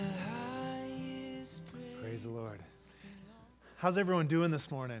Praise the Lord. How's everyone doing this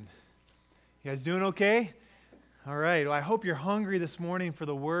morning? You guys doing okay? All right. Well, I hope you're hungry this morning for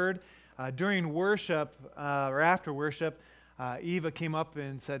the Word. During worship, or after worship, Eva came up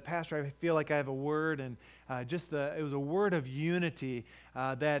and said, Pastor, I feel like I have a word, and it was a word of unity,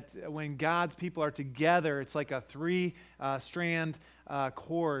 that when God's people are together, it's like a three-strand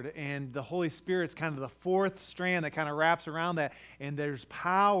cord, and the Holy Spirit's kind of the fourth strand that kind of wraps around that, and there's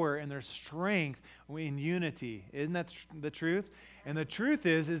power and there's strength in unity. Isn't that the truth? And the truth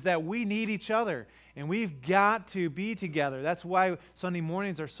is that we need each other, and we've got to be together. That's why Sunday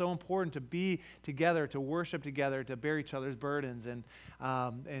mornings are so important, to be together, to worship together, to bear each other's burdens. And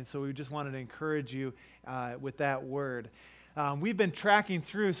so we just wanted to encourage you with that word. We've been tracking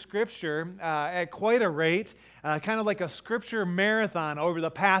through Scripture at quite a rate, kind of like a Scripture marathon over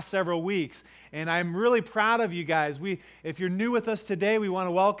the past several weeks. And I'm really proud of you guys. If you're new with us today, we want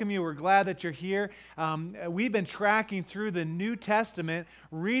to welcome you. We're glad that you're here. We've been tracking through the New Testament,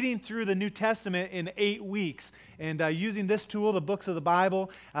 reading through the New Testament in 8 weeks, and using this tool, the books of the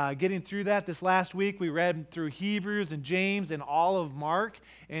Bible, getting through that. This last week, we read through Hebrews and James and all of Mark.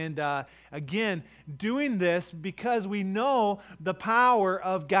 And again, doing this because we know the power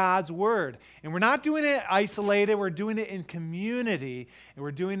of God's Word. And we're not doing it isolated. We're doing it in community, and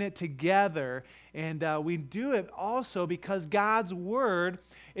we're doing it together. And we do it also because God's Word,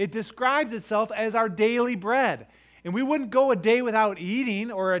 it describes itself as our daily bread. And we wouldn't go a day without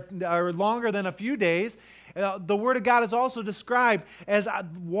eating, or longer than a few days. The Word of God is also described as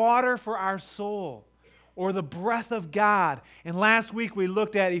water for our soul, or the breath of God. And last week we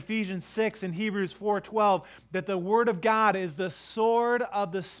looked at Ephesians 6 and Hebrews 4:12, that the Word of God is the sword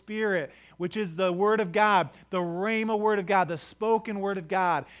of the Spirit, which is the Word of God, the Rhema Word of God, the spoken Word of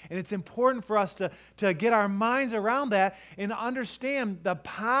God. And it's important for us to get our minds around that and understand the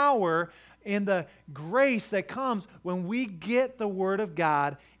power and the grace that comes when we get the Word of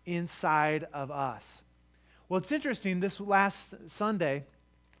God inside of us. Well, it's interesting, this last Sunday,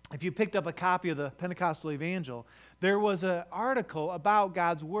 if you picked up a copy of the Pentecostal Evangel, there was an article about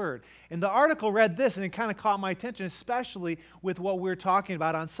God's Word. And the article read this, and it kind of caught my attention, especially with what we're talking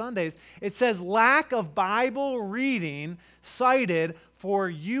about on Sundays. It says, lack of Bible reading cited for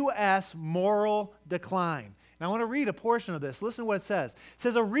U.S. moral decline. Now, I want to read a portion of this. Listen to what it says. It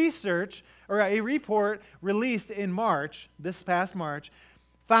says, a report released in March, this past March,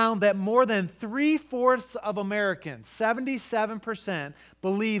 found that more than 3/4 of Americans, 77%,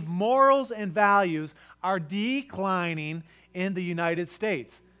 believe morals and values are declining in the United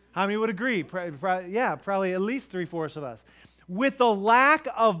States. How many would agree? Probably at least 3/4 of us. With the lack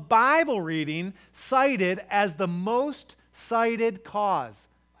of Bible reading cited as the most cited cause.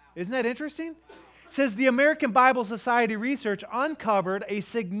 Isn't that interesting? It says the American Bible Society research uncovered a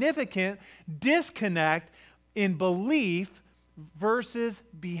significant disconnect in belief versus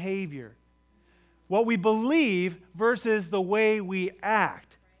behavior. What we believe versus the way we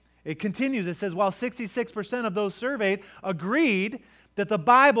act. It continues, it says, while 66% of those surveyed agreed that the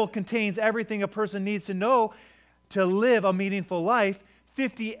Bible contains everything a person needs to know to live a meaningful life,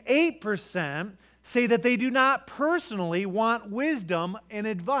 58% say that they do not personally want wisdom and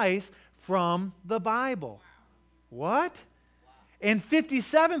advice from the Bible. What? And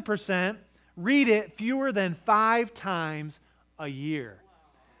 57% read it fewer than 5 times a year.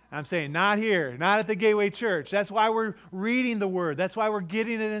 I'm saying not here, not at the Gateway Church. That's why we're reading the Word. That's why we're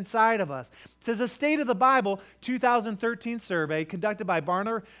getting it inside of us. It says a State of the Bible 2013 survey conducted by the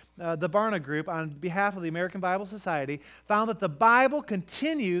Barna Group on behalf of the American Bible Society found that the Bible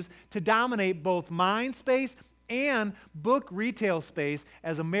continues to dominate both mind space and book retail space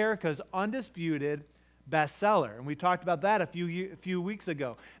as America's undisputed bestseller. And we talked about that a few weeks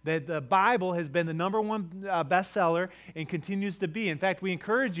ago, that the Bible has been the number one bestseller and continues to be. In fact, we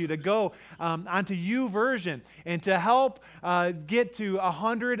encourage you to go onto YouVersion and to help get to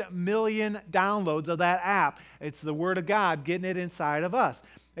 100 million downloads of that app. It's the Word of God getting it inside of us.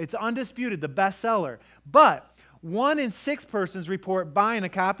 It's undisputed, the bestseller. But 1 in 6 persons report buying a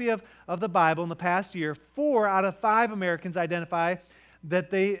copy of the Bible in the past year. 4 out of 5 Americans identify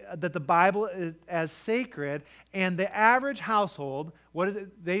that the Bible is as sacred, and the average household,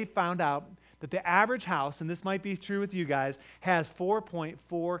 they found out that the average house, and this might be true with you guys, has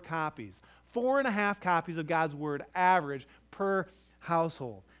 4.4 copies. 4.5 copies of God's Word average per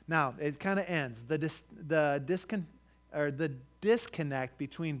household. Now, it kind of ends. The disconnect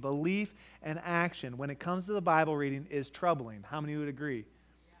between belief and action when it comes to the Bible reading is troubling. How many would agree?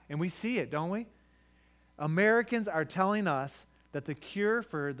 And we see it, don't we? Americans are telling us that the cure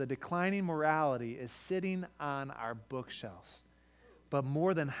for the declining morality is sitting on our bookshelves. but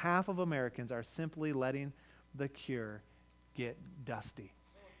more than half of Americans are simply letting the cure get dusty.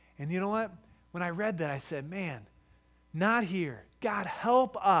 And you know what? When I read that, I said, man, not here. God,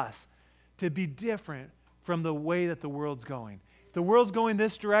 help us to be different from the way that the world's going. If the world's going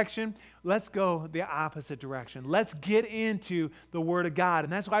this direction, let's go the opposite direction. Let's get into the Word of God.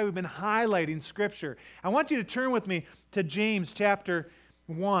 And that's why we've been highlighting Scripture. I want you to turn with me to James chapter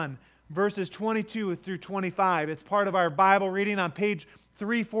 1, verses 22 through 25. It's part of our Bible reading on page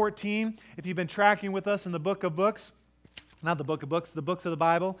 314. If you've been tracking with us in the book of books, not the book of books, the books of the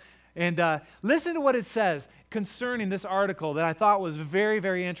Bible. And listen to what it says concerning this article that I thought was very,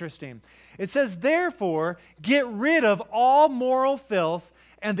 very interesting. It says, therefore, get rid of all moral filth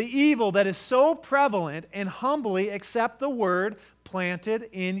and the evil that is so prevalent, and humbly accept the word planted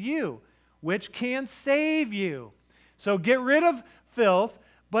in you, which can save you. So get rid of filth,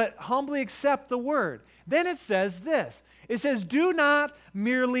 but humbly accept the word. Then it says this. It says, do not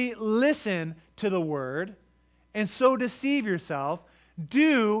merely listen to the word and so deceive yourself.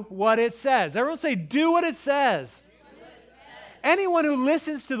 Do what it says. Everyone say, do what it says. Anyone who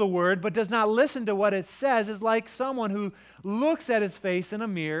listens to the word but does not listen to what it says is like someone who looks at his face in a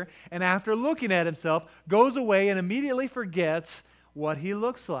mirror and after looking at himself goes away and immediately forgets what he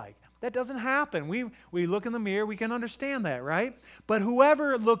looks like. That doesn't happen. We look in the mirror, we can understand that, right? But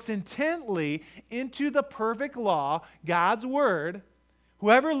whoever looks intently into the perfect law, God's word,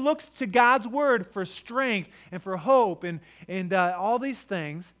 whoever looks to God's word for strength and for hope and all these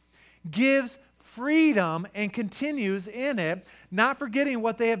things, gives freedom and continues in it, not forgetting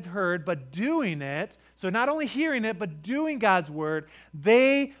what they have heard, but doing it. So not only hearing it, but doing God's word,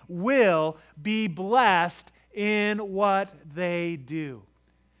 they will be blessed in what they do.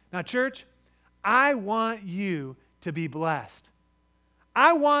 Now, church, I want you to be blessed.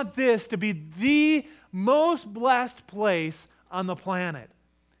 I want this to be the most blessed place on the planet.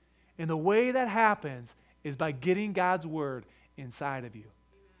 And the way that happens is by getting God's word inside of you.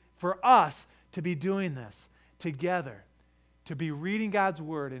 For us to be doing this together, to be reading God's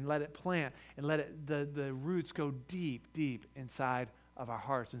word and let it plant and let it the roots go deep, deep inside of our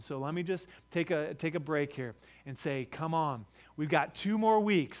hearts. And so let me just take a break here and say, come on. We've got 2 more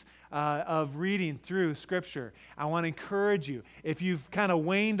weeks of reading through Scripture. I want to encourage you, if you've kind of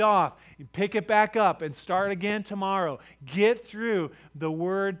waned off, you pick it back up and start again tomorrow. Get through the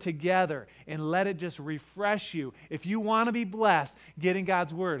Word together and let it just refresh you. If you want to be blessed, get in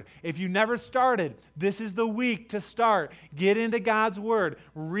God's Word. If you never started, this is the week to start. Get into God's Word.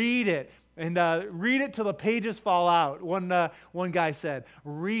 Read it. And read it till the pages fall out. One guy said,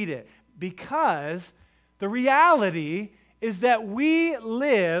 read it. Because the reality is that we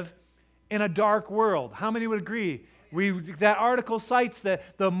live in a dark world. How many would agree? That article cites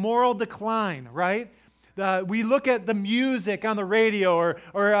the moral decline, right? We look at the music on the radio,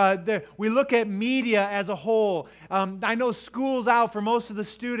 we look at media as a whole. I know school's out for most of the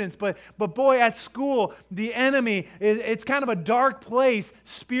students, but boy, at school, the enemy, it's kind of a dark place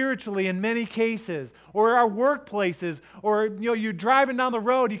spiritually in many cases. Or our workplaces, or you're driving down the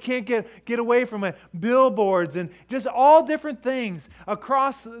road, you can't get away from it. Billboards and just all different things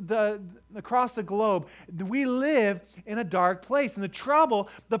across the globe. We live in a dark place. And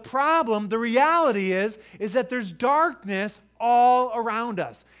the problem, the reality is that there's darkness all around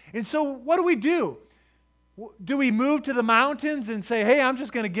us. And so what do? Do we move to the mountains and say, hey, I'm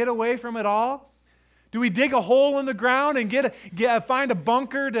just going to get away from it all? Do we dig a hole in the ground and find a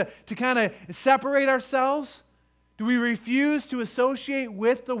bunker to kind of separate ourselves? Do we refuse to associate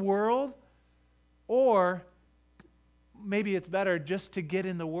with the world? Or maybe it's better just to get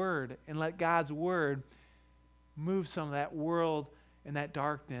in the Word and let God's Word move some of that world and that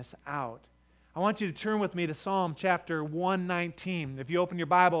darkness out. I want you to turn with me to Psalm chapter 119. If you open your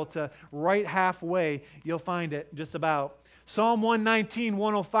Bible to right halfway, you'll find it just about. Psalm 119,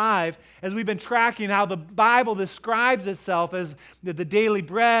 105, as we've been tracking how the Bible describes itself as the daily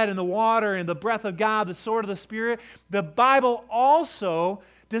bread and the water and the breath of God, the sword of the Spirit, the Bible also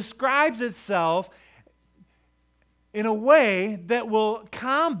describes itself in a way that will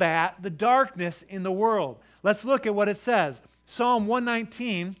combat the darkness in the world. Let's look at what it says. Psalm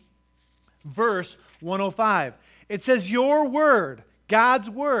 119, verse 105. It says, your word, God's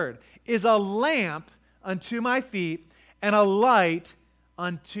word, is a lamp unto my feet and a light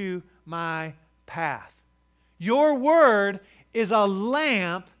unto my path. Your word is a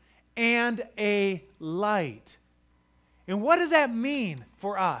lamp and a light. And what does that mean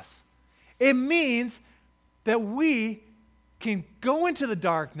for us? It means that we can go into the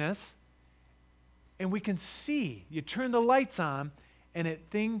darkness and we can see. You turn the lights on and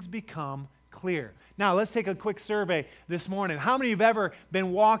things become clear. Now, let's take a quick survey this morning. How many of you have ever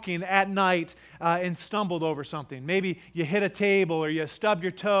been walking at night and stumbled over something? Maybe you hit a table or you stubbed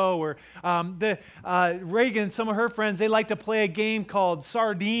your toe. Or Reagan, some of her friends, they like to play a game called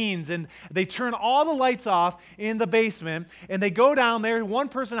Sardines, and they turn all the lights off in the basement, and they go down there, one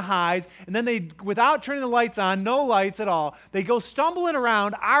person hides, and then they, without turning the lights on, no lights at all, they go stumbling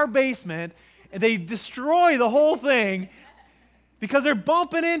around our basement, and they destroy the whole thing because they're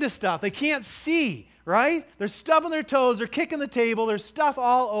bumping into stuff. They can't see, right? They're stubbing their toes, they're kicking the table, there's stuff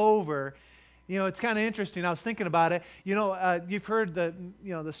all over. You know, it's kind of interesting. I was thinking about it. You know, you've heard the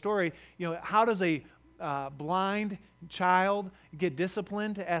story. You know, how does a blind child get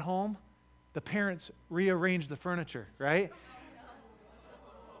disciplined at home? The parents rearrange the furniture, right?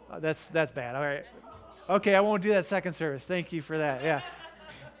 That's bad. All right. Okay, I won't do that second service. Thank you for that. Yeah.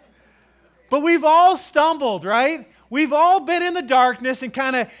 But we've all stumbled, right? We've all been in the darkness and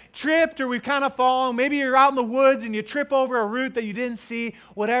kind of tripped, or we've kind of fallen. Maybe you're out in the woods and you trip over a root that you didn't see,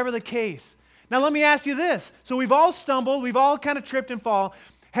 whatever the case. Now let me ask you this. So we've all stumbled, we've all kind of tripped and fallen.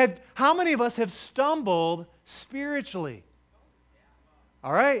 How many of us have stumbled spiritually?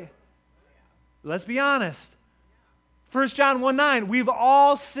 All right. Let's be honest. 1 John 1:9, we've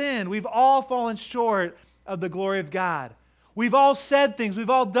all sinned. We've all fallen short of the glory of God. We've all said things, we've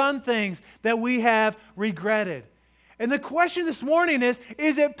all done things that we have regretted. And the question this morning is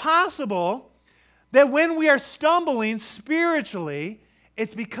it possible that when we are stumbling spiritually,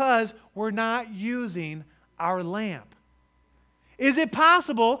 it's because we're not using our lamp? Is it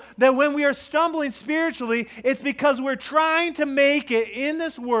possible that when we are stumbling spiritually, it's because we're trying to make it in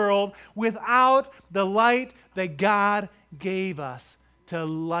this world without the light that God gave us to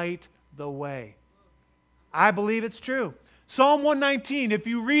light the way? I believe it's true. Psalm 119, if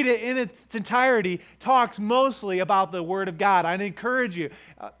you read it in its entirety, talks mostly about the Word of God. I'd encourage you.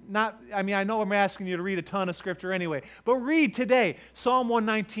 I know I'm asking you to read a ton of Scripture anyway, but read today, Psalm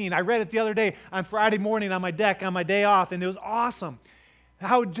 119. I read it the other day on Friday morning on my deck on my day off, and it was awesome.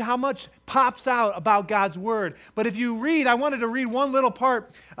 How much pops out about God's Word. But if you read, I wanted to read one little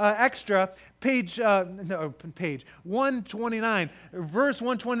part extra, page 129, verse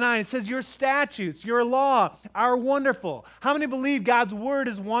 129. It says, your statutes, your law are wonderful. How many believe God's Word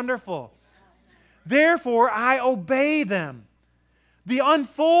is wonderful? Therefore, I obey them. The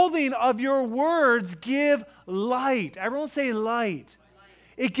unfolding of your words give light. Everyone say light.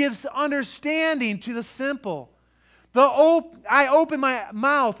 It gives understanding to the simple. I open my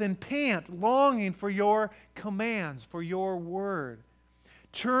mouth and pant, longing for your commands, for your word.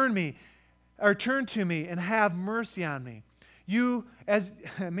 Turn to me and have mercy on me. I'm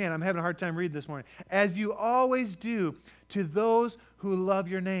having a hard time reading this morning. As you always do to those who love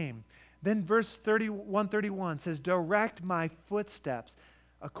your name. Then verse 131 says, direct my footsteps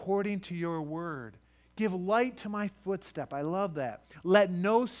according to your word. Give light to my footstep. I love that. Let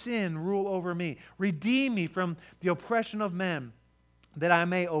no sin rule over me. Redeem me from the oppression of men, that I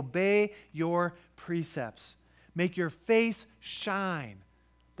may obey your precepts. Make your face shine,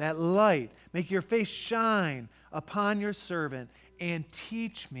 that light. Make your face shine upon your servant, and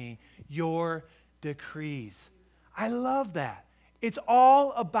teach me your decrees. I love that. It's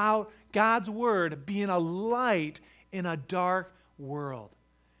all about God's word being a light in a dark world.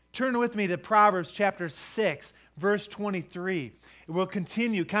 Turn with me to Proverbs chapter 6, verse 23. We'll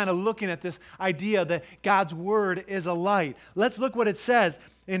continue kind of looking at this idea that God's word is a light. Let's look what it says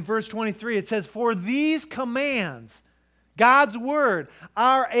in verse 23. It says, for these commands, God's word,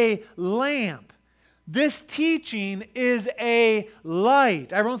 are a lamp. This teaching is a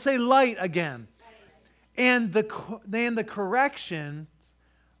light. Everyone say light again. And the corrections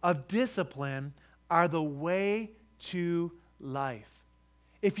of discipline are the way to life.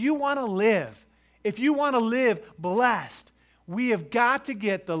 If you want to live blessed, we have got to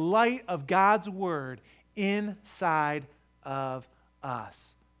get the light of God's word inside of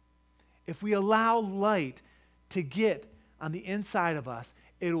us. If we allow light to get on the inside of us,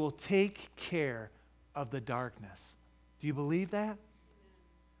 it will take care of the darkness. Do you believe that?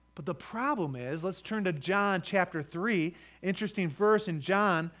 But the problem is, let's turn to John chapter 3. Interesting verse in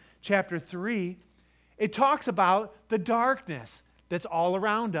John chapter 3. It talks about the darkness that's all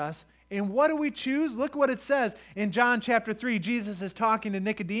around us. And what do we choose? Look what it says in John chapter 3. Jesus is talking to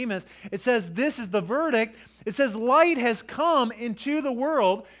Nicodemus. It says, this is the verdict. It says, light has come into the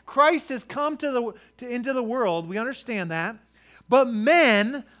world. Christ has come into the world. We understand that. But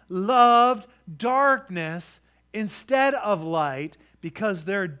men loved darkness instead of light because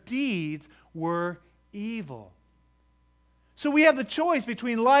their deeds were evil. So we have the choice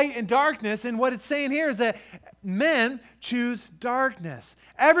between light and darkness, and what it's saying here is that men choose darkness.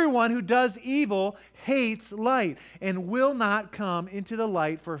 Everyone who does evil hates light and will not come into the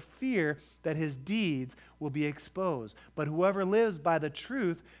light for fear that his deeds will be exposed. But whoever lives by the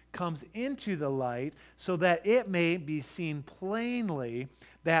truth comes into the light so that it may be seen plainly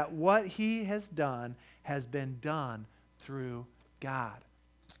that what he has done has been done through God.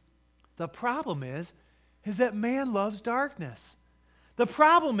 The problem is that man loves darkness. The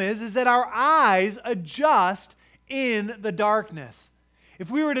problem is that our eyes adjust in the darkness. If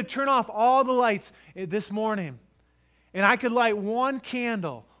we were to turn off all the lights this morning, and I could light one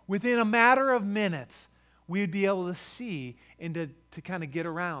candle within a matter of minutes, we'd be able to see and to kind of get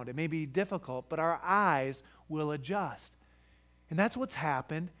around. It may be difficult, but our eyes will adjust. And that's what's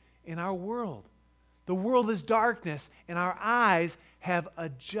happened in our world. The world is darkness, and our eyes have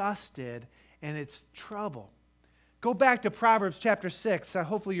adjusted, and it's trouble. Go back to Proverbs chapter 6.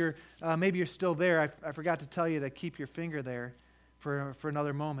 Hopefully maybe you're still there. I forgot to tell you to keep your finger there for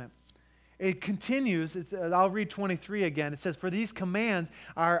another moment. It continues. I'll read 23 again. It says, "For these commands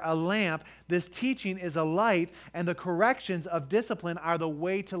are a lamp, this teaching is a light, and the corrections of discipline are the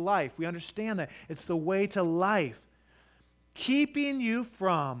way to life." We understand that. It's the way to life. "Keeping you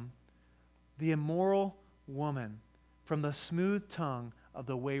from the immoral woman, from the smooth tongue of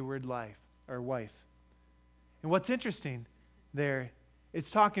the wayward wife." And what's interesting there,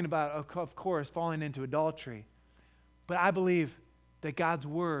 it's talking about, of course, falling into adultery. But I believe that God's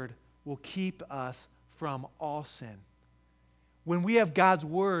word will keep us from all sin. When we have God's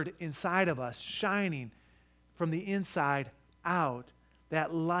word inside of us, shining from the inside out,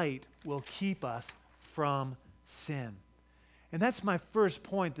 that light will keep us from sin. And that's my first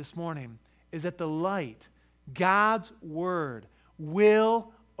point this morning, is that the light, God's word,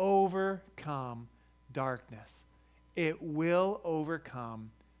 will overcome darkness. It will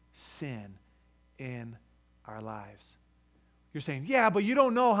overcome sin in our lives. You're saying, yeah, but you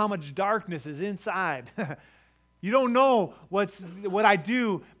don't know how much darkness is inside. You don't know what I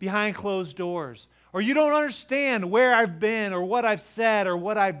do behind closed doors. Or you don't understand where I've been or what I've said or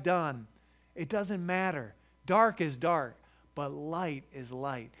what I've done. It doesn't matter. Dark is dark, but light is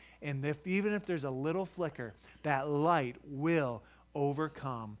light. And even if there's a little flicker, that light will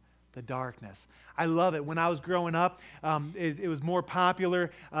overcome the darkness. I love it. When I was growing up, it was more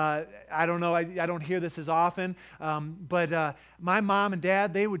popular. I don't know. I don't hear this as often. But my mom and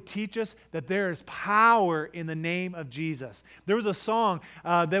dad, they would teach us that there is power in the name of Jesus. There was a song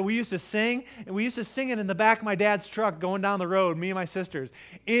that we used to sing, and we used to sing it in the back of my dad's truck going down the road, me and my sisters.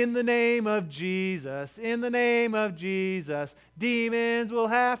 "In the name of Jesus, in the name of Jesus, demons will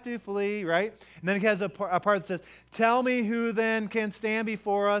have to flee," right? And then it has a part that says, "Tell me who then can stand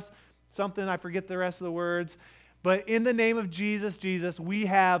before us." Something, I forget the rest of the words. But in the name of Jesus, we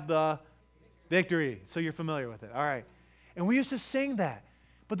have the victory. So you're familiar with it. All right. And we used to sing that.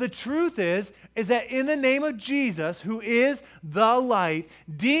 But the truth is that in the name of Jesus, who is the light,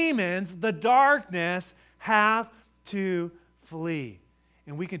 demons, the darkness, have to flee.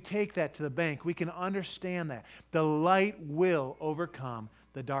 And we can take that to the bank. We can understand that. The light will overcome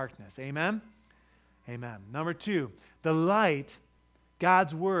the darkness. Amen? Amen. Number 2, the light,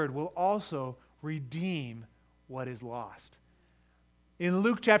 God's word, will also redeem what is lost. In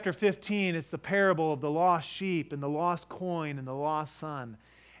Luke chapter 15, it's the parable of the lost sheep and the lost coin and the lost son.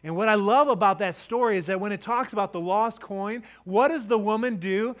 And what I love about that story is that when it talks about the lost coin, what does the woman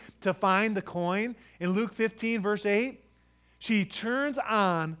do to find the coin? In Luke 15, verse 8, she turns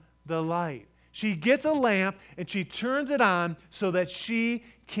on the light. She gets a lamp and she turns it on so that she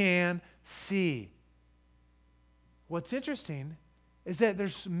can see. What's interesting is that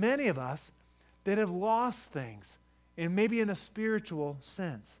there's many of us that have lost things, and maybe in a spiritual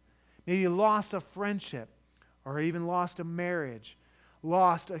sense. Maybe lost a friendship, or even lost a marriage,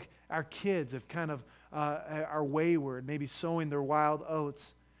 lost our kids have kind of are wayward, maybe sowing their wild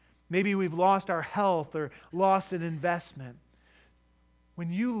oats. Maybe we've lost our health or lost an investment.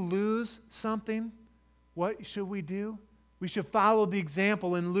 When you lose something, what should we do? We should follow the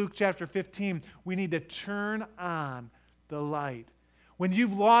example in Luke chapter 15. We need to turn on the light. When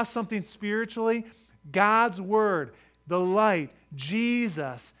you've lost something spiritually, God's word, the light,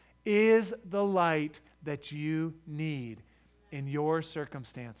 Jesus is the light that you need in your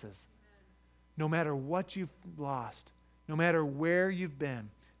circumstances. No matter what you've lost, no matter where you've been,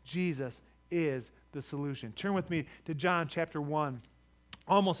 Jesus is the solution. Turn with me to John chapter 1.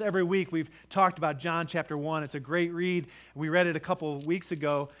 Almost every week we've talked about John chapter 1. It's a great read. We read it a couple of weeks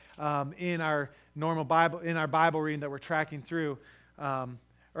ago in our normal Bible, in our Bible reading that we're tracking through.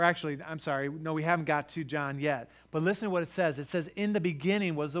 or actually, I'm sorry, no, we haven't got to John yet. But listen to what it says. It says, in the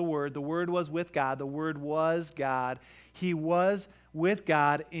beginning was the Word was with God, the Word was God. He was with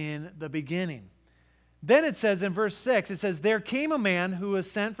God in the beginning. Then it says in verse 6, it says, there came a man who was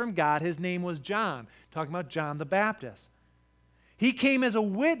sent from God. His name was John, talking about John the Baptist. He came as a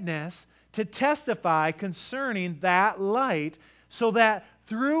witness to testify concerning that light, so that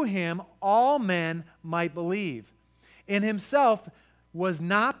through him all men might believe. In himself was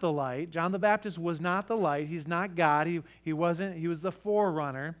not the light. John the Baptist was not the light. He's not God. He wasn't. He was the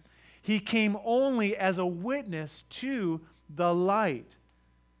forerunner. He came only as a witness to the light.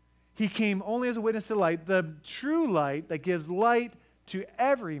 He came only as a witness to light. The true light that gives light to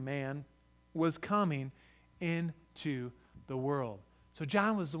every man was coming into the world. So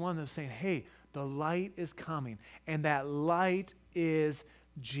John was the one that was saying, hey, the light is coming. And that light is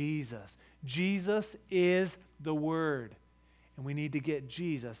Jesus. Jesus is the Word. And we need to get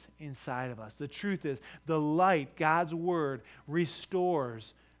Jesus inside of us. The truth is, the light, God's Word,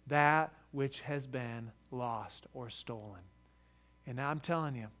 restores that which has been lost or stolen. And I'm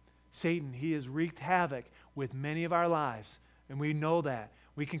telling you, Satan, he has wreaked havoc with many of our lives. And we know that.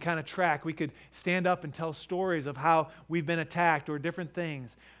 We can kind of track. We could stand up and tell stories of how we've been attacked or different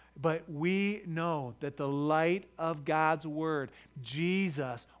things. But we know that the light of God's Word,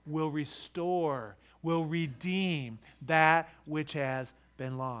 Jesus, will restore, will redeem that which has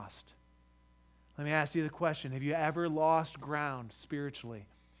been lost. Let me ask you the question. Have you ever lost ground spiritually?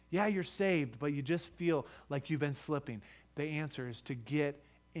 Yeah, you're saved, but you just feel like you've been slipping. The answer is to get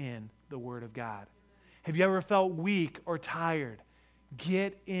in the Word of God. Have you ever felt weak or tired?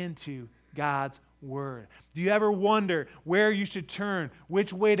 Get into God's Word. Do you ever wonder where you should turn,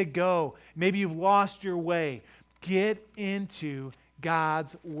 which way to go? Maybe you've lost your way. Get into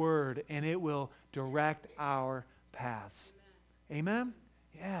God's Word, and it will direct our paths. Amen?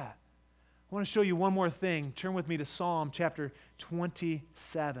 Yeah. I want to show you one more thing. Turn with me to Psalm chapter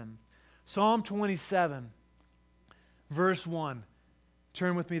 27. Psalm 27, verse 1.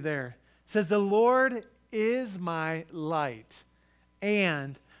 Turn with me there. It says, the Lord is my light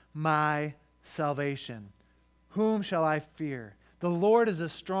and my salvation. Whom shall I fear? The Lord is a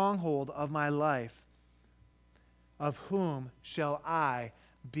stronghold of my life. Of whom shall I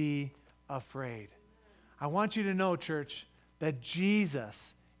be afraid? I want you to know, church, that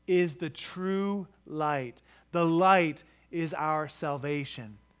Jesus is the true light. The light is our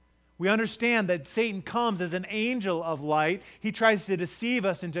salvation. We understand that Satan comes as an angel of light. He tries to deceive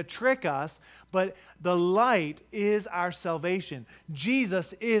us and to trick us, but the light is our salvation.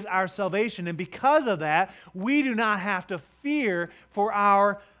 Jesus is our salvation, and because of that, we do not have to fear for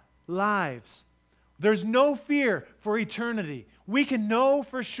our lives. There's no fear for eternity. We can know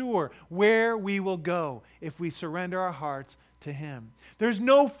for sure where we will go if we surrender our hearts to Him. There's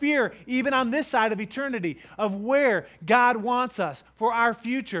no fear, even on this side of eternity, of where God wants us for our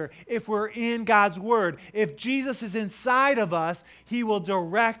future if we're in God's Word. If Jesus is inside of us, He will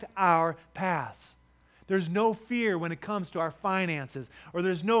direct our paths. There's no fear when it comes to our finances, or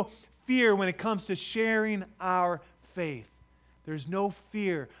there's no fear when it comes to sharing our faith. There's no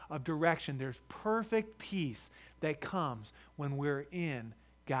fear of direction. There's perfect peace that comes when we're in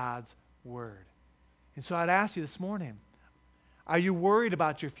God's Word. And so I'd ask you this morning, are you worried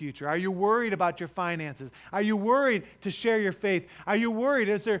about your future? Are you worried about your finances? Are you worried to share your faith? Are you worried?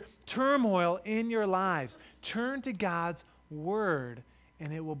 Is there turmoil in your lives? Turn to God's Word,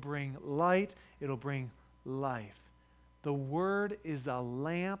 and it will bring light. It'll bring life. The Word is a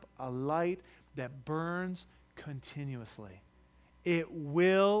lamp, a light that burns continuously. It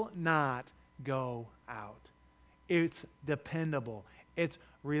will not go out. It's dependable. It's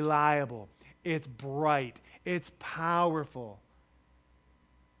reliable. It's bright. It's powerful.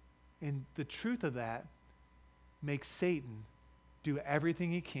 And the truth of that makes Satan do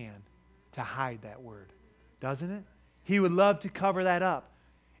everything he can to hide that word, doesn't it? He would love to cover that up.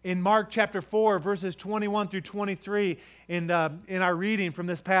 In Mark chapter 4, verses 21 through 23, in our reading from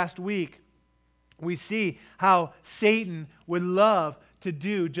this past week, we see how Satan would love to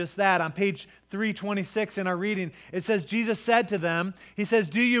do just that. On page 326 in our reading, it says, Jesus said to them, He says,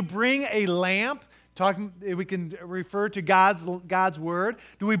 do you bring a lamp? We can refer to God's Word.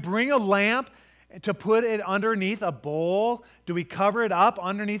 Do we bring a lamp to put it underneath a bowl? Do we cover it up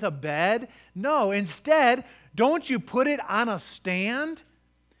underneath a bed? No. Instead, don't you put it on a stand?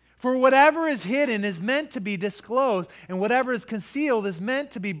 For whatever is hidden is meant to be disclosed, and whatever is concealed is meant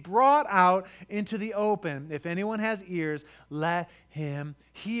to be brought out into the open. If anyone has ears, let him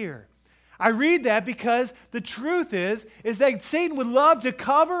hear. I read that because the truth is that Satan would love to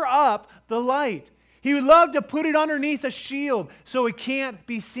cover up the light. He would love to put it underneath a shield so it can't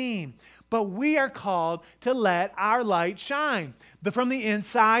be seen. But we are called to let our light shine from the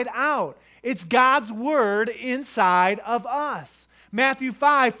inside out. It's God's word inside of us. Matthew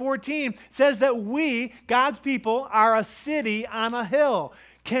 5:14 says that we, God's people, are a city on a hill,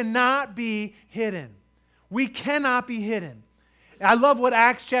 cannot be hidden. We cannot be hidden. I love what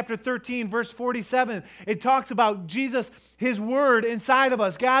Acts chapter 13, verse 47, it talks about Jesus, His word inside of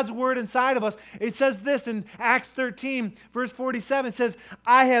us, God's word inside of us. It says this in Acts 13, verse 47, it says,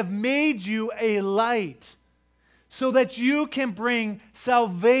 I have made you a light so that you can bring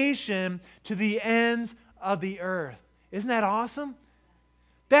salvation to the ends of the earth. Isn't that awesome?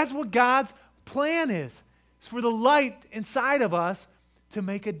 That's what God's plan is. It's for the light inside of us to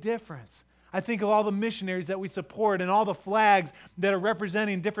make a difference. I think of all the missionaries that we support and all the flags that are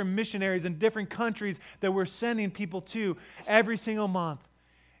representing different missionaries in different countries that we're sending people to every single month.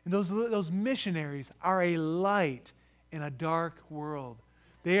 And those missionaries are a light in a dark world.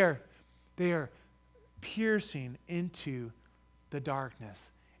 They are piercing into the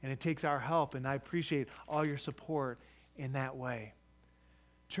darkness. And it takes our help, and I appreciate all your support in that way.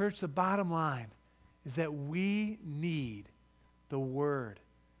 Church, the bottom line is that we need the Word.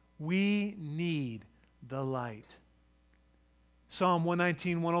 We need the light. Psalm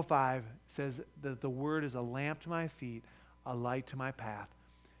 119, 105 says that the Word is a lamp to my feet, a light to my path.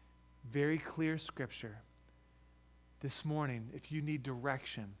 Very clear scripture. This morning, if you need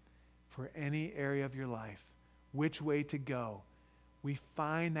direction for any area of your life, which way to go, we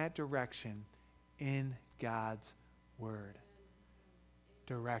find that direction in God's Word.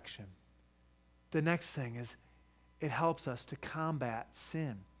 Direction. The next thing is it helps us to combat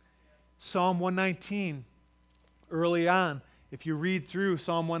sin. Psalm 119, early on, if you read through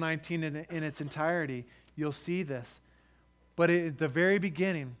Psalm 119 in its entirety, you'll see this. But at the very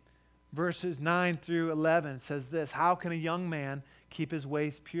beginning, verses 9 through 11, it says this, how can a young man keep his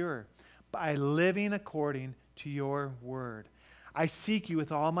ways pure? By living according to your word. I seek you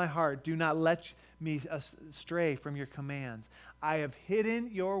with all my heart. Do not let me stray from your commands. I have hidden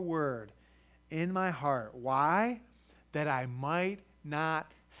your word in my heart. Why? That I might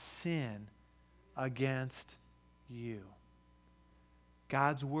not sin against you.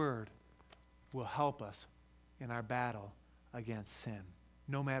 God's word will help us in our battle against sin.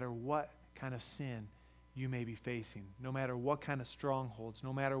 No matter what kind of sin you may be facing, no matter what kind of strongholds,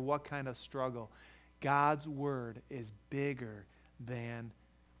 no matter what kind of struggle, God's word is bigger than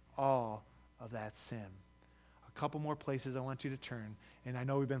all of that sin. A couple more places I want you to turn, and I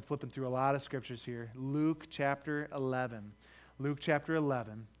know we've been flipping through a lot of scriptures here. Luke chapter 11. Luke chapter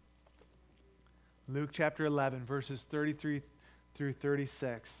 11. Luke chapter 11, verses 33 through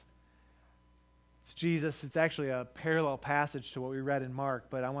 36. It's Jesus. It's actually a parallel passage to what we read in Mark,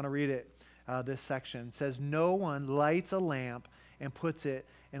 but I want to read it, this section. It says, no one lights a lamp and puts it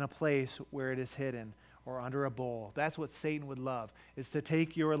in a place where it is hidden or under a bowl. That's what Satan would love, is to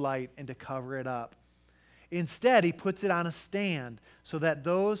take your light and to cover it up. Instead, he puts it on a stand so that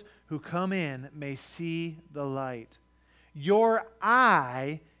those who come in may see the light. Your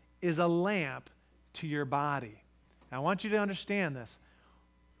eye is a lamp to your body. Now, I want you to understand this.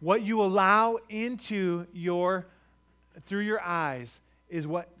 What you allow into through your eyes is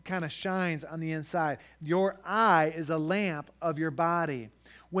what kind of shines on the inside. Your eye is a lamp of your body.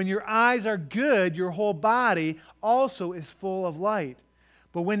 When your eyes are good, your whole body also is full of light.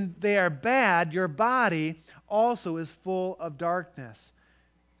 But when they are bad, your body also is full of darkness.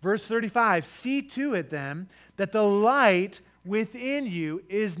 Verse 35, see to it then that the light within you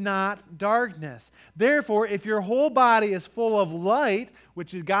is not darkness. Therefore, if your whole body is full of light,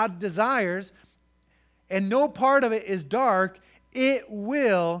 which is God desires, and no part of it is dark, it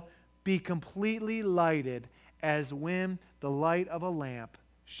will be completely lighted as when the light of a lamp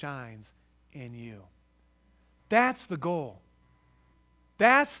shines in you. That's the goal.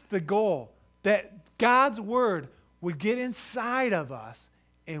 That's the goal, that God's word would get inside of us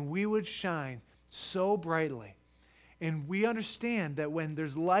and we would shine so brightly. And we understand that when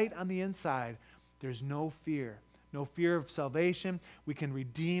there's light on the inside, there's no fear. No fear of salvation. We can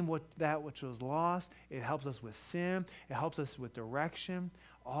redeem that which was lost. It helps us with sin. It helps us with direction.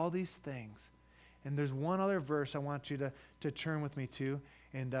 All these things. And there's one other verse I want you to turn with me to.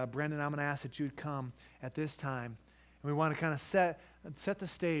 And Brendan, I'm going to ask that you'd come at this time. And we want to kind of set the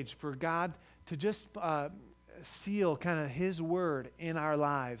stage for God to just seal kind of His word in our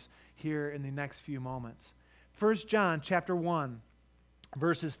lives here in the next few moments. 1 John chapter 1,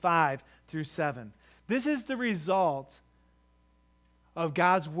 verses 5 through 7. This is the result of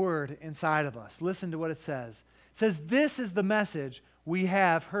God's word inside of us. Listen to what it says. It says, this is the message we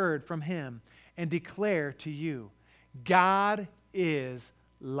have heard from Him and declare to you, God is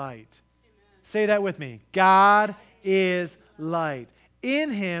light. Say that with me. God is light. In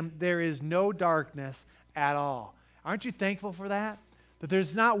him there is no darkness at all. Aren't you thankful for that? That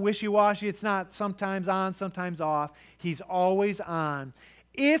there's not wishy-washy. It's not sometimes on, sometimes off. He's always on.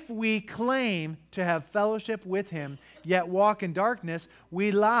 If we claim to have fellowship with him, yet walk in darkness,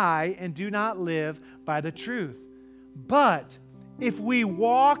 we lie and do not live by the truth. But if we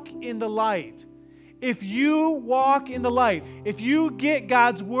walk in the light, if you walk in the light, if you get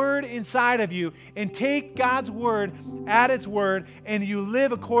God's word inside of you and take God's word at its word and you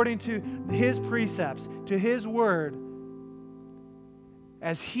live according to his precepts, to his word,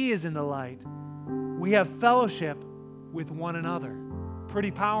 as he is in the light, we have fellowship with one another. Pretty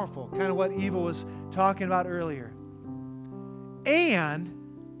powerful, kind of what Eva was talking about earlier. And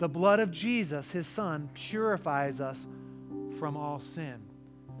the blood of Jesus, his son, purifies us from all sin.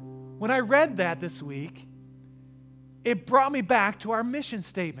 When I read that this week, it brought me back to our mission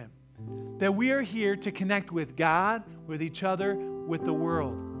statement, that we are here to connect with God, with each other, with the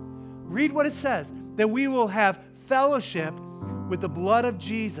world. Read what it says, that we will have fellowship with the blood of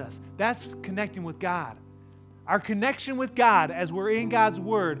Jesus. That's connecting with God. Our connection with God as we're in God's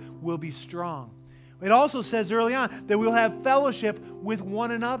word will be strong. It also says early on that we'll have fellowship with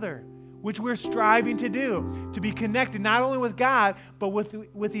one another, which we're striving to do, to be connected not only with God, but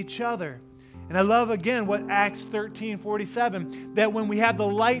with each other. And I love, again, what Acts 13:47, that when we have the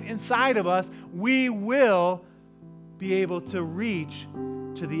light inside of us, we will be able to reach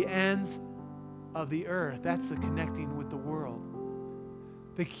to the ends of the earth. That's the connecting with the world.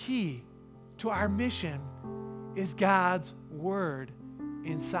 The key to our mission is God's word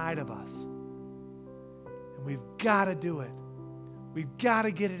inside of us. And we've got to do it. We've got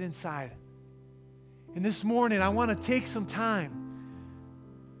to get it inside. And this morning, I want to take some time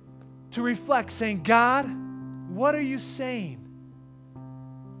to reflect, saying, God, what are you saying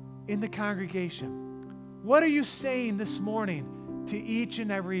in the congregation? What are you saying this morning to each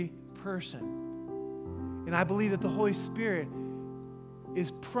and every person? And I believe that the Holy Spirit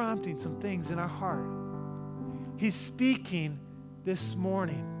is prompting some things in our heart. He's speaking this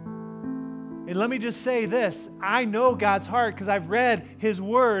morning. And let me just say this. I know God's heart because I've read his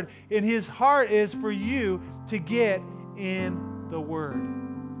word, and his heart is for you to get in the word.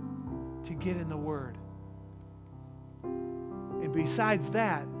 To get in the word. And besides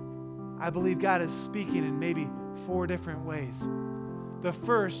that, I believe God is speaking in maybe 4 different ways. The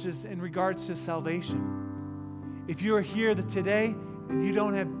first is in regards to salvation. If you are here today and you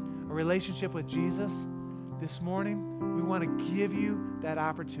don't have a relationship with Jesus, this morning, we want to give you that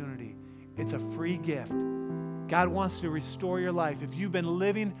opportunity. It's a free gift. God wants to restore your life. If you've been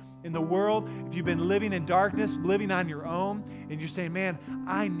living in the world, if you've been living in darkness, living on your own, and you're saying, man,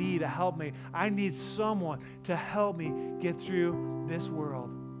 I need a helpmate. I need someone to help me get through this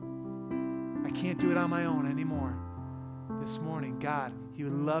world. I can't do it on my own anymore. This morning, God, he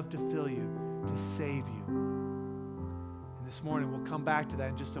would love to fill you, to save you. And this morning, we'll come back to that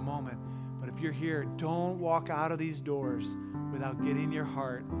in just a moment. But if you're here, don't walk out of these doors without getting your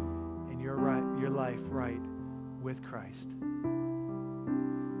heart and your life right with Christ.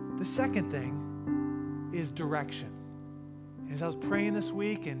 The second thing is direction. As I was praying this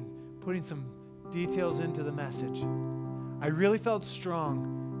week and putting some details into the message, I really felt strong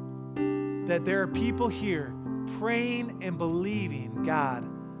that there are people here praying and believing God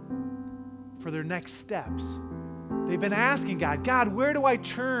for their next steps. They've been asking God, God, where do I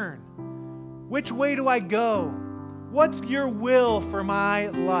turn? Which way do I go? What's your will for my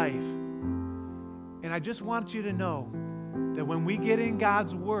life? And I just want you to know that when we get in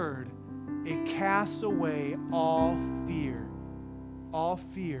God's word, it casts away all fear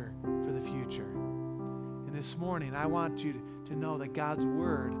for the future. And this morning, I want you to know that God's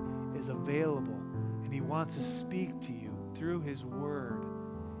word is available, and he wants to speak to you through his word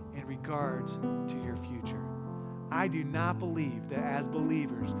in regards to your future. I do not believe that as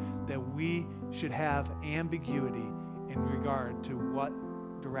believers that we should have ambiguity in regard to what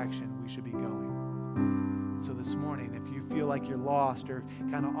direction we should be going. So this morning, if you feel like you're lost or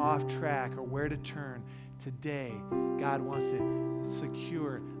kind of off track or where to turn, today God wants to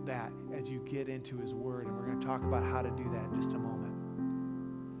secure that as you get into his word. And we're going to talk about how to do that in just a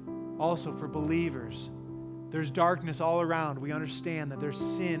moment. Also, for believers, there's darkness all around. We understand that there's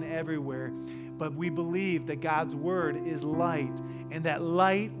sin everywhere. But we believe that God's word is light, and that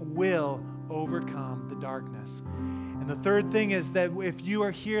light will overcome the darkness. And the third thing is that if you are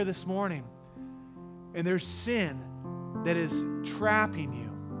here this morning and there's sin that is trapping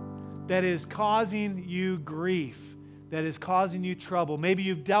you, that is causing you grief, that is causing you trouble. Maybe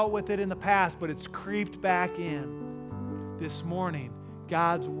you've dealt with it in the past, but it's creeped back in. This morning,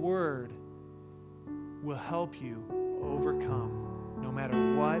 God's Word will help you overcome no matter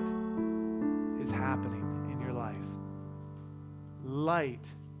what is happening in your life. Light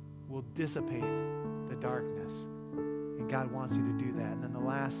will dissipate the darkness, and God wants you to do that. And then the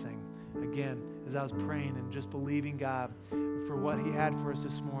last thing, again, as I was praying and just believing God for what He had for us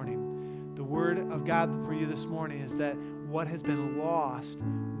this morning, the word of God for you this morning is that what has been lost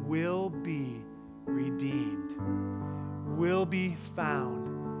will be redeemed, will be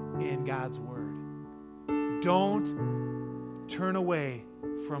found in God's Word. Don't turn away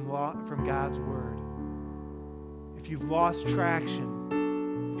from God's Word. If you've lost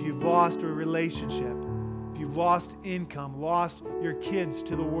traction, if you've lost a relationship, if you've lost income, lost your kids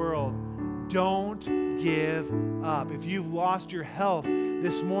to the world, don't give up. If you've lost your health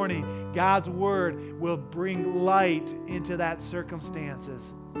this morning, God's Word will bring light into that circumstances.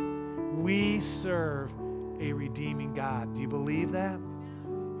 We serve a redeeming God. Do you believe that?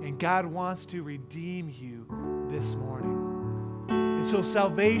 And God wants to redeem you this morning. And so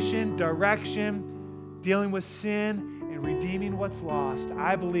salvation, direction, dealing with sin, and redeeming what's lost,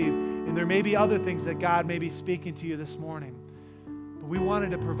 I believe, and there may be other things that God may be speaking to you this morning, but we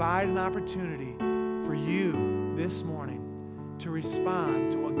wanted to provide an opportunity for you this morning to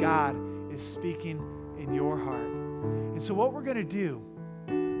respond to what God is speaking in your heart. And so what we're going to do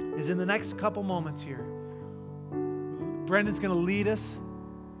is in the next couple moments here, Brendan's going to lead us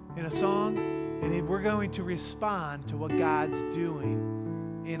in a song, and we're going to respond to what God's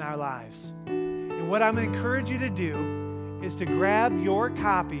doing in our lives. And what I'm going to encourage you to do is to grab your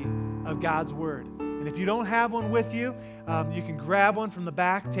copy of God's Word. And if you don't have one with you, you can grab one from the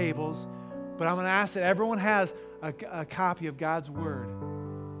back tables. But I'm going to ask that everyone has a copy of God's Word.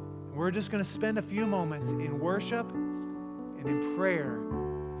 We're just going to spend a few moments in worship and in prayer,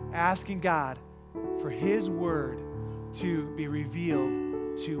 asking God for His Word to be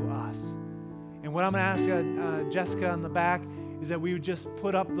revealed to us. And what I'm going to ask Jessica in the back is that we would just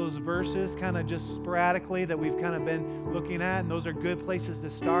put up those verses kind of just sporadically that we've kind of been looking at, and those are good places to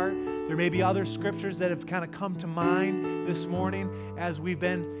start. There may be other scriptures that have kind of come to mind this morning as we've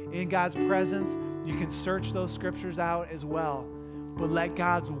been in God's presence. You can search those scriptures out as well. But let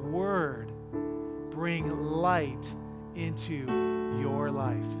God's Word bring light into your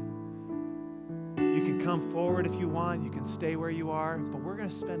life. You can come forward if you want. You can stay where you are. But we're going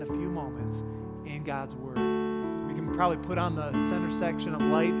to spend a few moments in God's Word. We can probably put on the center section of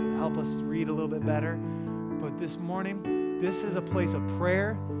light and help us read a little bit better. But this morning, this is a place of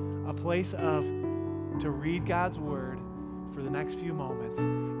prayer, a place to read God's Word for the next few moments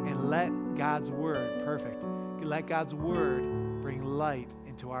and let God's Word, let God's Word bring light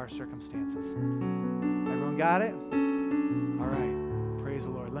into our circumstances. Everyone got it? All right. Praise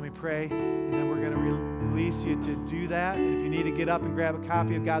the Lord. Let me pray, and then we're going to release you to do that. And if you need to get up and grab a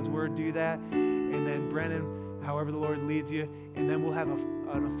copy of God's Word, do that. And then Brennan, however the Lord leads you, and then we'll have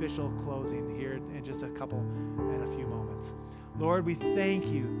an official closing here in just a few moments. Lord, we thank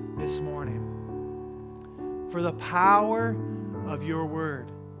you this morning for the power of your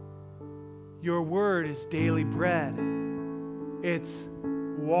Word. Your Word is daily bread. It's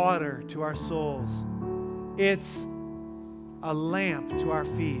water to our souls. It's a lamp to our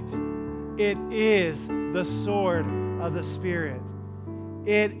feet. It is the sword of the Spirit.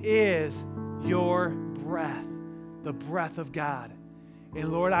 It is your breath, the breath of God.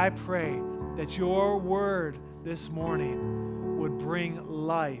 And Lord, I pray that your Word this morning would bring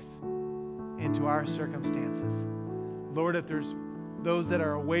life into our circumstances. Lord, if there's those that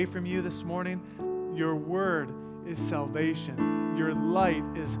are away from you this morning, your Word is salvation. Your light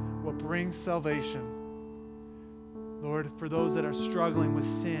is what brings salvation. Lord, for those that are struggling with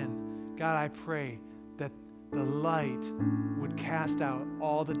sin, God, I pray that the light would cast out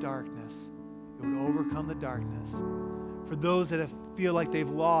all the darkness. It would overcome the darkness. For those that feel like they've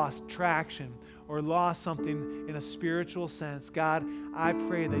lost traction or lost something in a spiritual sense, God, I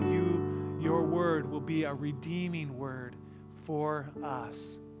pray that your Word will be a redeeming Word for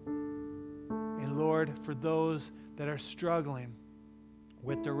us. And Lord, for those that are struggling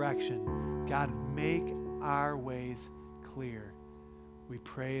with direction, God, make our ways clear. We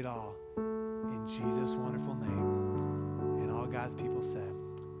pray it all in Jesus' wonderful name. And all God's people said,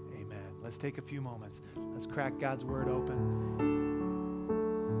 amen. Let's take a few moments. Let's crack God's Word open.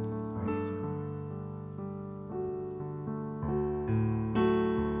 Praise you, Lord.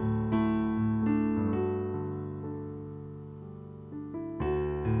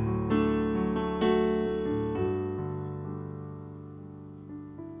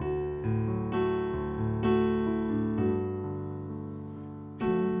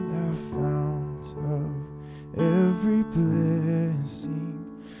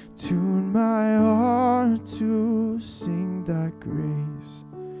 my heart to sing thy grace.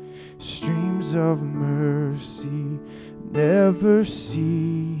 Streams of mercy never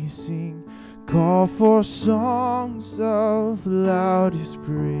ceasing, call for songs of loudest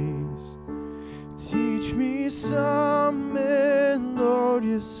praise. Teach me some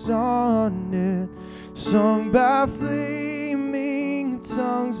melodious sonnet, sung by flaming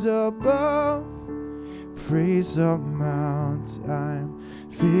tongues above. Praise the mount I'm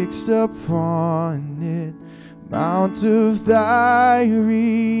fixed upon it, mount of thy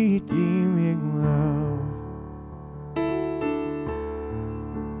redeeming love.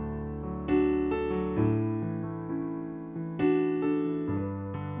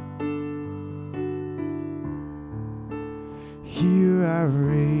 Here I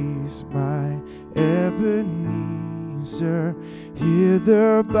raise my Ebenezer,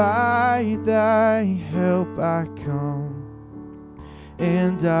 hither by thy help I come,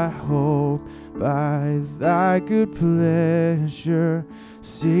 and I hope by thy good pleasure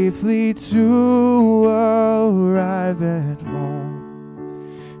safely to arrive at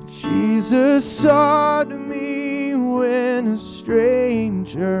home. Jesus sought me when a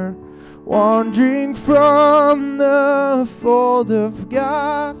stranger, wandering from the fold of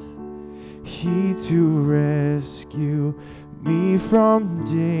God, he to rescue me from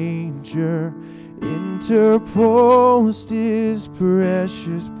danger interposed his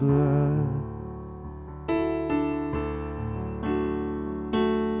precious blood.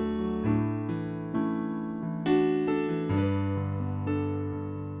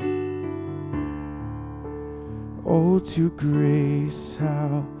 Oh, to grace,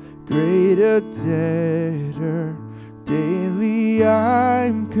 how great a debtor daily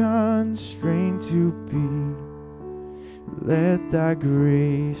I'm constrained to be. Let thy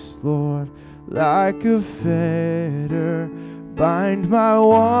grace, Lord, like a fetter, bind my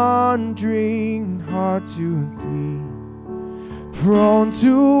wandering heart to thee. Prone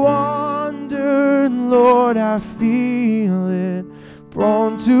to wander, Lord, I feel it,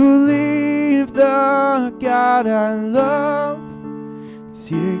 prone to leave the God I love.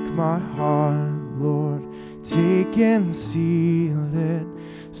 Take my heart, Lord, take and seal it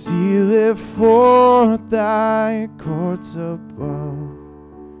for thy courts above.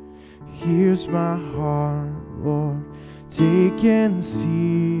 Here's my heart, Lord, take and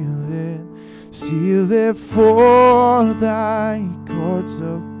seal it for thy courts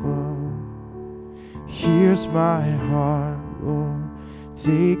above. Here's my heart, Lord,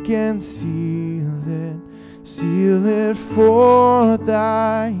 take and seal it for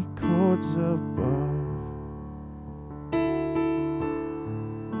thy courts above.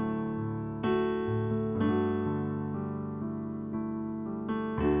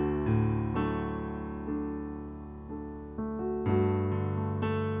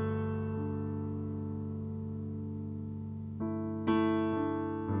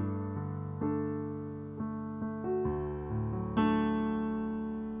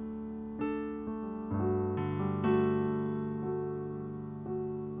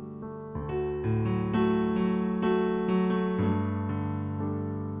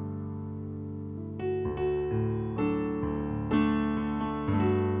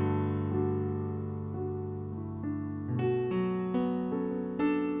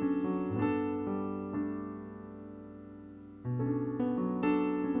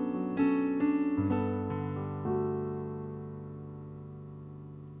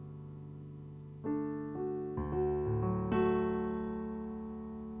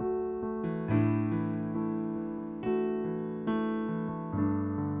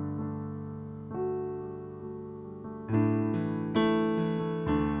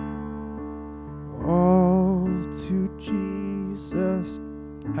 Jesus,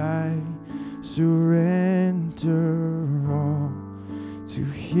 I surrender all. To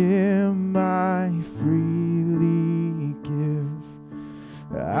him I freely give.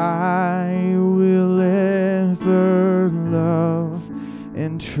 I will ever love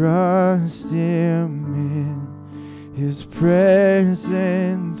and trust him in his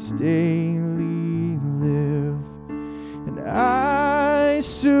presence daily live. And I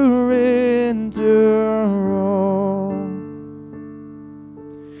surrender all.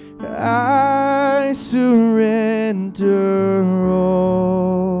 I surrender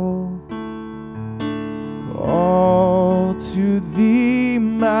all to thee,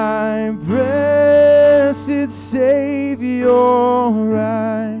 my blessed Savior.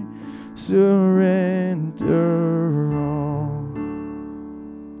 I surrender all.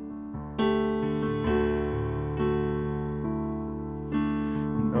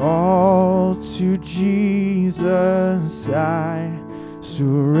 And all to Jesus I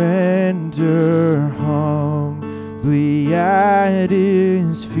surrender humbly at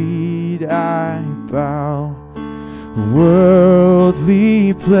His feet I bow.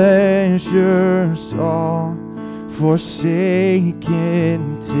 Worldly pleasures all forsaken,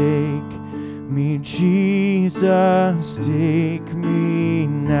 take me, Jesus, take me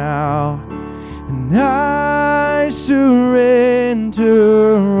now. And I surrender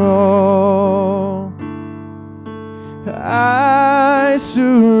all. I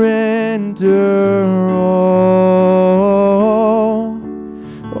surrender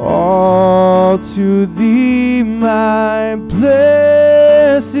all to Thee, my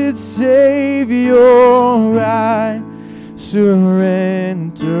blessed Savior. I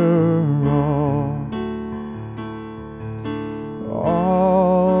surrender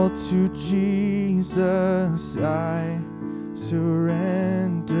all to Jesus. I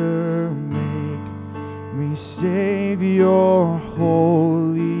surrender. Make me Savior,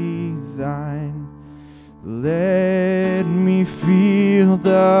 wholly Thine. Let me feel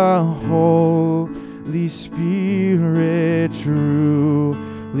the Holy Spirit,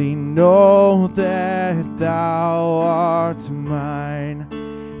 truly know that Thou art mine.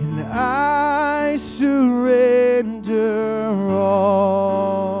 And I surrender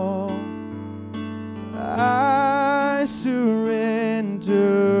all. I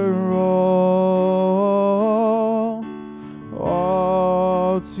surrender all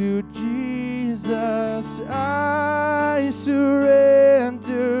to Jesus. I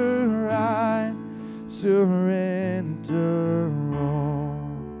surrender all.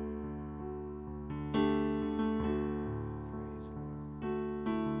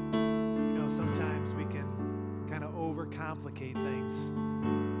 You know, sometimes we can kind of overcomplicate things.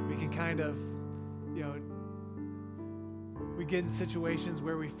 We can kind of, you know, we get in situations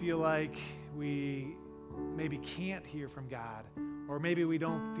where we feel like we maybe can't hear from God, or maybe we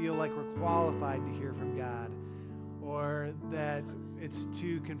don't feel like we're qualified to hear from God, or that it's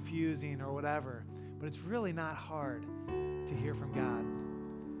too confusing or whatever. But it's really not hard to hear from God.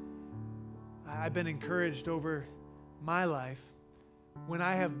 I've been encouraged over my life when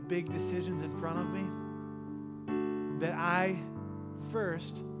I have big decisions in front of me that I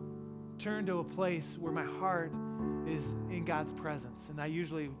first turn to a place where my heart is in God's presence. And I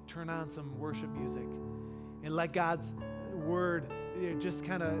usually turn on some worship music and let God's word just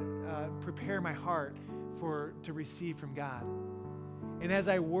kind of prepare my heart to receive from God. And as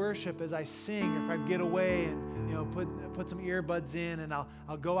I worship, as I sing, or if I get away and put some earbuds in, and I'll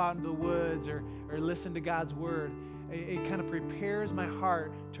go out into the woods or listen to God's word, it kind of prepares my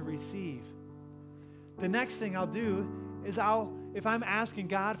heart to receive. The next thing I'll do is if I'm asking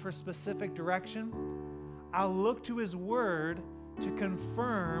God for specific direction, I'll look to His word to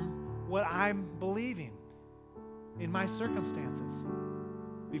confirm what I'm believing in my circumstances.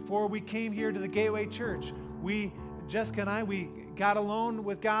 Before we came here to the Gateway Church, Jessica and I, we got alone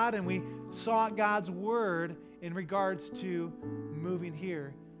with God and we sought God's word in regards to moving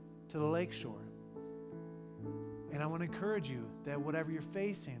here to the lakeshore. And I want to encourage you that whatever you're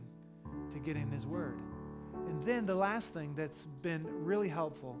facing, to get in His word. And then the last thing that's been really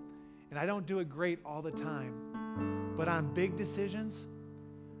helpful, and I don't do it great all the time, but on big decisions,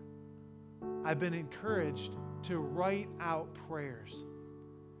 I've been encouraged to write out prayers.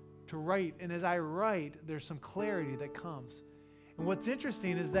 To write, and as I write, there's some clarity that comes. And what's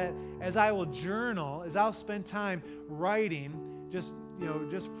interesting is that as I will journal, as I'll spend time writing, just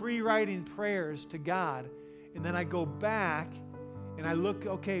free writing prayers to God, and then I go back and I look,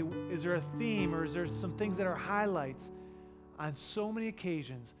 okay, is there a theme, or is there some things that are highlights? On so many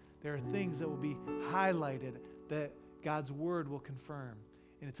occasions, there are things that will be highlighted that God's word will confirm.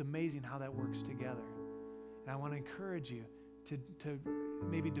 And it's amazing how that works together. And I want to encourage you to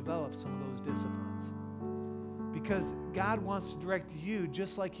maybe develop some of those disciplines. Because God wants to direct you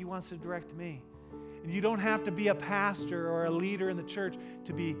just like He wants to direct me. And you don't have to be a pastor or a leader in the church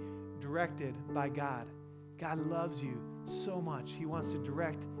to be directed by God. God loves you so much. He wants to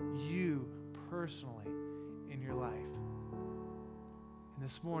direct you personally in your life. And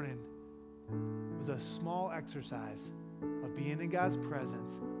this morning was a small exercise of being in God's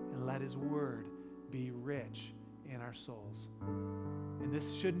presence and let His word be rich in our souls. And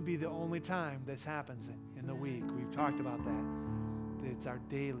this shouldn't be the only time this happens in the week. We've talked about that. It's our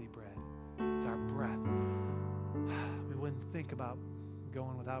daily bread. It's our breath. We wouldn't think about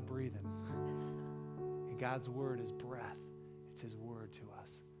going without breathing. And God's word is breath. It's His word to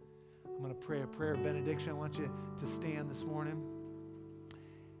us. I'm going to pray a prayer of benediction. I want you to stand this morning.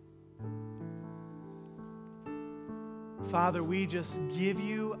 Father, we just give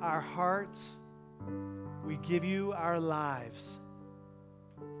You our hearts. We give You our lives.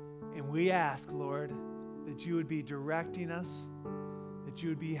 we ask, Lord, that you would be directing us, that you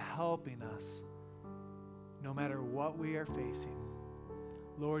would be helping us, no matter what we are facing.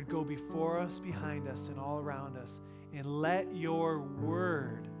 Lord, go before us, behind us, and all around us, and let your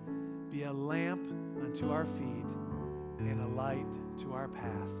word be a lamp unto our feet and a light to our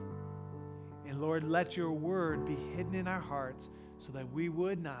path. And Lord, let your word be hidden in our hearts so that we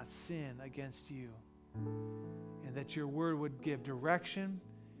would not sin against you. And that your word would give direction,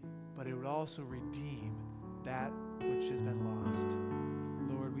 but it would also redeem that which has been lost.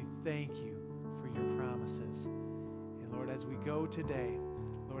 Lord, we thank you for your promises. And Lord, as we go today,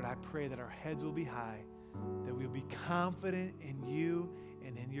 Lord, I pray that our heads will be high, that we'll be confident in you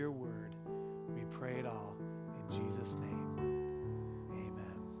and in your word. We pray it all in Jesus' name.